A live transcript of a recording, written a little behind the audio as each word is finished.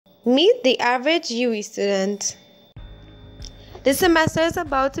Meet the average UWI student. The semester is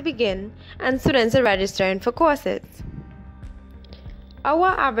about to begin and students are registering for courses. Our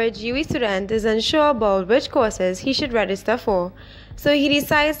average UWI student is unsure about which courses he should register for, so he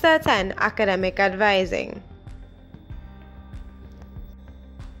decides to attend academic advising.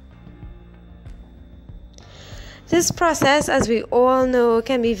 This process, as we all know,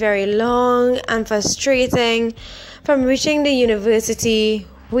 can be very long and frustrating, from reaching the university,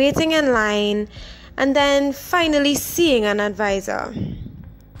 waiting in line, and then finally seeing an advisor.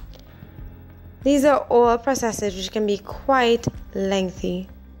 These are all processes which can be quite lengthy.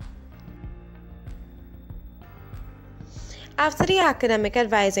 After the academic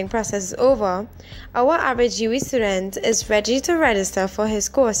advising process is over, our average UWI student is ready to register for his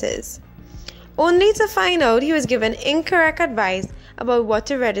courses, only to find out he was given incorrect advice about what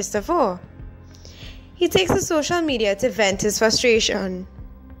to register for. He takes to social media to vent his frustration.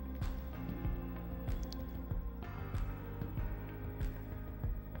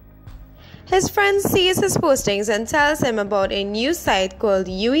 His friend sees his postings and tells him about a new site called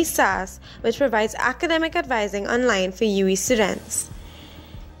UWI, which provides academic advising online for UWI students.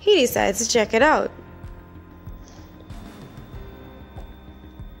 He decides to check it out.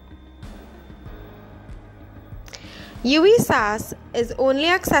 UWI is only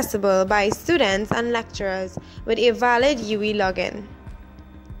accessible by students and lecturers with a valid UWI login.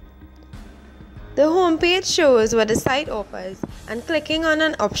 The homepage shows what the site offers, and clicking on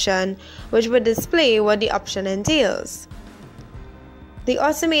an option which would display what the option entails. The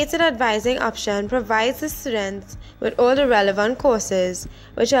automated advising option provides the students with all the relevant courses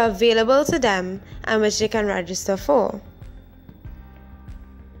which are available to them and which they can register for.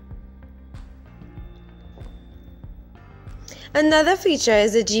 Another feature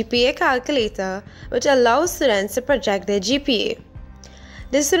is the GPA calculator, which allows students to project their GPA.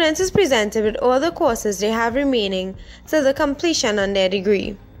 The student is presented with all the courses they have remaining till the completion on their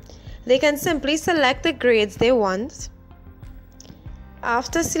degree. They can simply select the grades they want.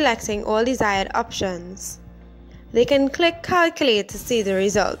 After selecting all desired options, they can click Calculate to see the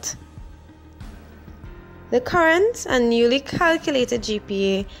result. The current and newly calculated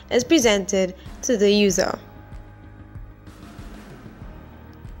GPA is presented to the user.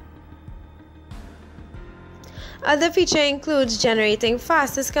 Other feature includes generating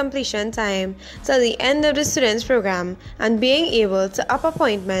fastest completion time till the end of the student's program and being able to up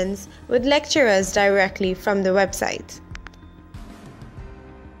appointments with lecturers directly from the website.